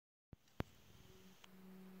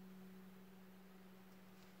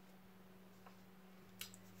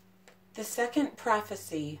The second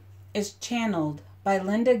prophecy is channeled by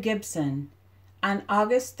Linda Gibson on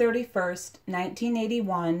August 31st,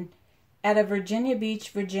 1981 at a Virginia Beach,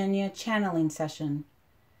 Virginia channeling session.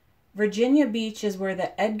 Virginia Beach is where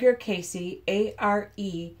the Edgar Cayce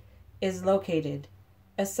A.R.E. is located,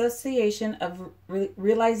 Association of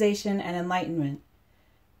Realization and Enlightenment.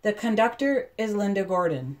 The conductor is Linda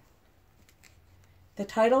Gordon. The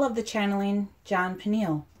title of the channeling, John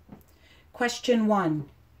PENIEL. Question 1.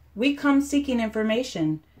 We come seeking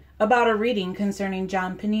information about a reading concerning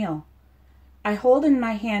John PENIEL. I hold in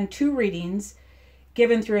my hand 2 readings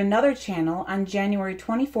given through another channel on January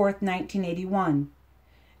 24th, 1981.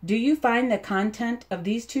 Do you find the content of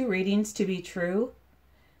these 2 readings to be true?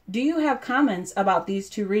 Do you have comments about these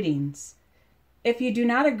 2 readings? If you do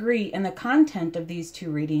not agree in the content of these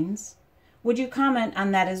 2 readings, would you comment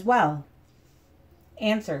on that as well?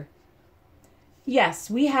 Answer. Yes,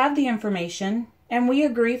 we have the information, and we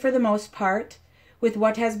agree for the most part with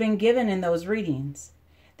what has been given in those readings.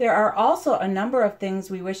 There are also a number of things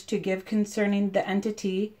we wish to give concerning the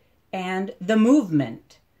entity and the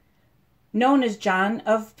movement, known as John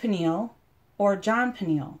of PENIEL or John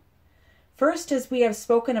PENIEL. First, as we have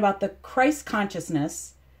spoken about the Christ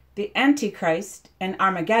consciousness, the Antichrist, and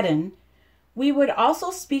Armageddon, we would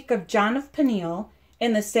also speak of John of PENIEL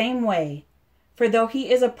in the same way, for though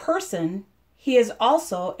he is a person, he is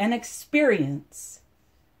also an experience.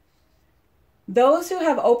 Those who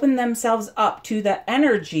have opened themselves up to the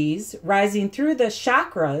energies rising through the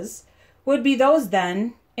chakras would be those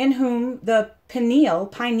then in whom the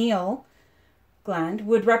pineal gland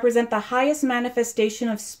would represent the highest manifestation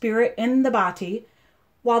of spirit in the body,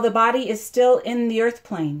 while the body is still in the earth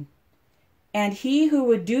plane. And he who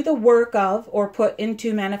would do the work of or put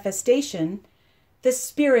into manifestation the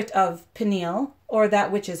spirit of pineal, or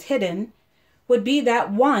that which is hidden, would be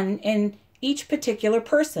that one in each particular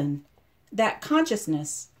person, that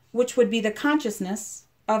consciousness, which would be the consciousness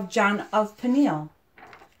of John of PENIEL.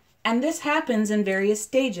 And this happens in various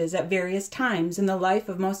stages at various times in the life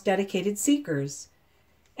of most dedicated seekers.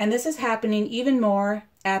 And this is happening even more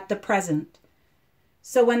at the present.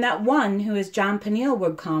 So when that one who is John PENIEL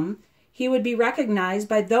would come, he would be recognized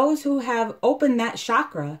by those who have opened that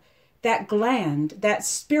chakra, that gland, that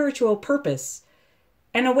spiritual purpose,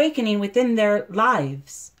 an awakening within their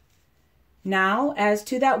lives. Now, as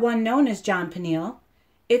to that one known as John PENIEL,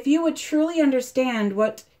 if you would truly understand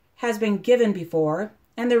what has been given before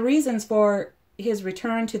and the reasons for his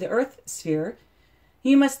return to the earth sphere,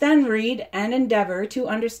 you must then read and endeavor to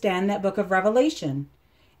understand that book of Revelation.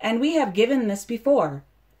 And we have given this before.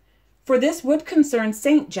 For this would concern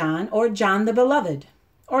Saint John or John the Beloved,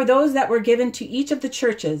 or those that were given to each of the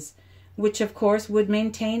churches, which of course would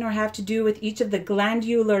maintain or have to do with each of the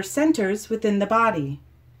glandular centers within the body.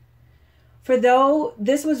 For though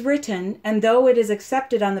this was written, and though it is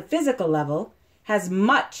accepted on the physical level, has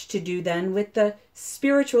much to do then with the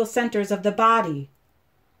spiritual centers of the body.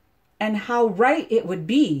 And how right it would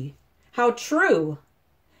be, how true,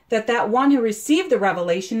 that that one who received the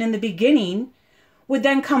revelation in the beginning would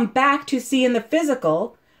then come back to see in the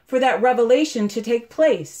physical for that revelation to take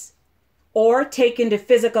place, or take into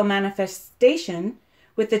physical manifestation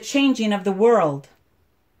with the changing of the world.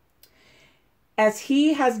 As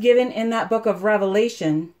he has given in that book of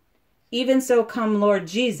Revelation, even so come Lord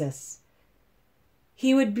Jesus.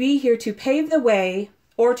 He would be here to pave the way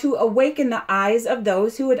or to awaken the eyes of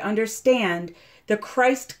those who would understand the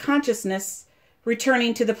Christ consciousness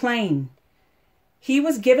returning to the plane. He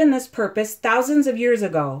was given this purpose thousands of years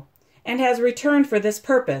ago and has returned for this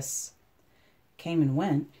purpose. Came and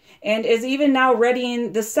went. And is even now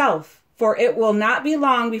readying the self, for it will not be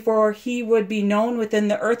long before he would be known within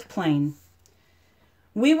the earth plane.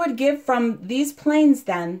 We would give from these planes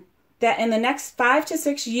then that in the next 5 to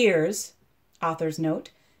 6 years, author's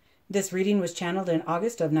note, this reading was channeled in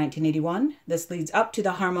August of 1981. This leads up to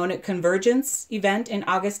the harmonic convergence event in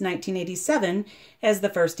August 1987 as the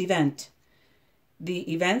first event.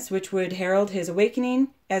 The events which would herald his awakening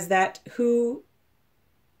as that who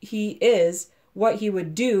he is, what he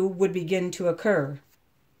would do, would begin to occur.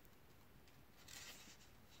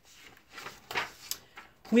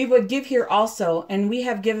 We would give here also, and we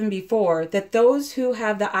have given before, that those who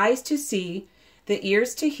have the eyes to see, the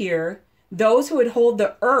ears to hear, those who would hold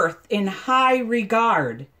the earth in high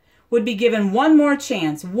regard, would be given one more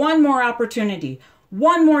chance, one more opportunity,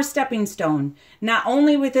 one more stepping stone, not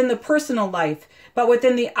only within the personal life, but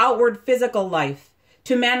within the outward physical life,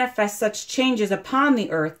 to manifest such changes upon the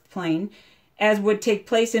earth plane as would take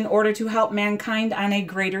place in order to help mankind on a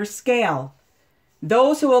greater scale.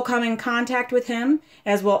 Those who will come in contact with him,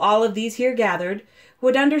 as will all of these here gathered,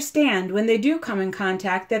 would understand when they do come in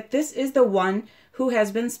contact that this is the one who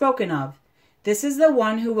has been spoken of. This is the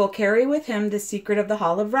one who will carry with him the secret of the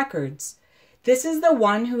Hall of Records. This is the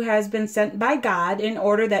one who has been sent by God in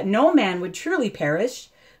order that no man would truly perish,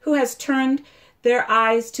 who has turned their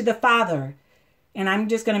eyes to the Father. And I'm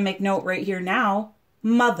just going to make note right here now,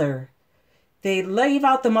 mother. They leave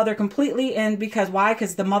out the mother completely, and because why?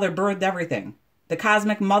 Because the mother birthed everything. The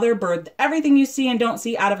cosmic mother birthed everything you see and don't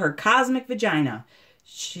see out of her cosmic vagina.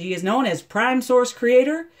 She is known as Prime Source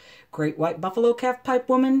Creator, Great White Buffalo Calf Pipe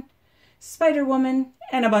Woman, Spider Woman,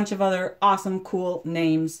 and a bunch of other awesome, cool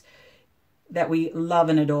names that we love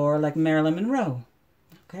and adore, like Marilyn Monroe.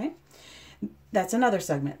 Okay? That's another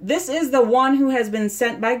segment. This is the one who has been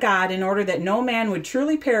sent by God in order that no man would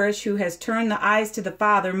truly perish, who has turned the eyes to the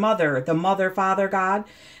Father, Mother, the Mother, Father, God.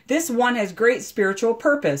 This one has great spiritual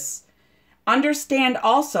purpose. Understand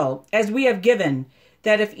also, as we have given,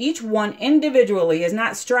 that if each one individually is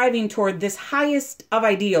not striving toward this highest of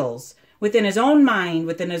ideals within his own mind,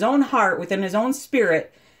 within his own heart, within his own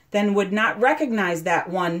spirit, then would not recognize that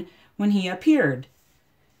one when he appeared.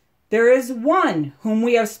 There is one whom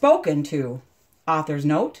we have spoken to. Author's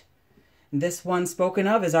note. This one spoken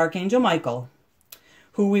of is Archangel Michael,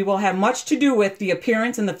 who we will have much to do with the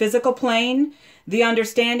appearance in the physical plane, the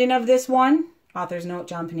understanding of this one, author's note,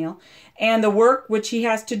 John PENIEL, and the work which he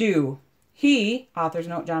has to do. He, author's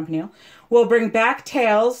note, John PENIEL, will bring back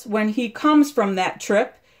tales when he comes from that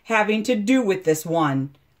trip having to do with this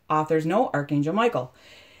one, author's note, Archangel Michael,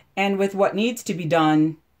 and with what needs to be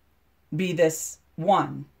done, be this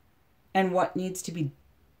one. And what needs to be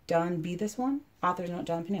done, be this one, author's note,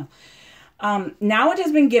 John PENIEL. Now it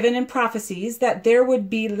has been given in prophecies that there would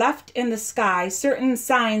be left in the sky certain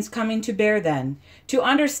signs coming to bear then, to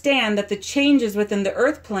understand that the changes within the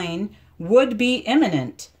earth plane would be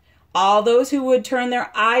imminent. All those who would turn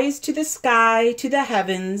their eyes to the sky, to the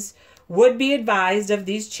heavens, would be advised of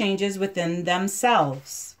these changes within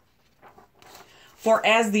themselves. For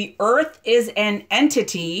as the earth is an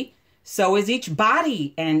entity, so is each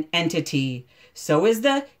body an entity. So is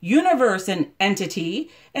the universe an entity,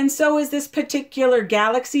 and so is this particular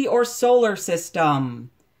galaxy or solar system.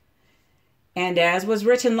 And as was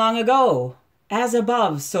written long ago, as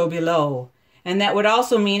above, so below. And that would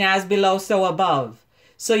also mean as below, so above.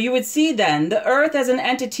 So you would see then the earth as an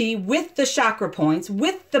entity with the chakra points,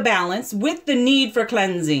 with the balance, with the need for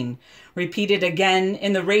cleansing. Repeated again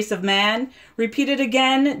in the race of man, repeated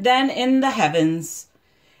again then in the heavens.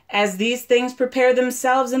 As these things prepare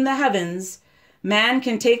themselves in the heavens, man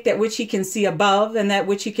can take that which he can see above and that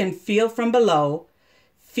which he can feel from below.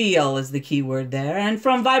 Feel is the key word there. And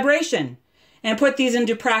from vibration. And put these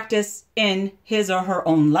into practice in his or her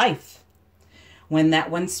own life. When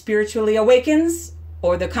that one spiritually awakens,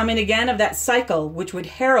 or the coming again of that cycle which would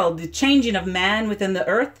herald the changing of man within the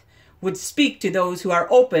earth, would speak to those who are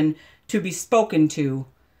open to be spoken to,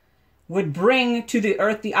 would bring to the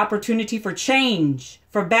earth the opportunity for change,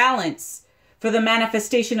 for balance, for the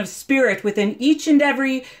manifestation of spirit within each and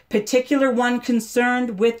every particular one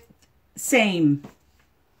concerned with same.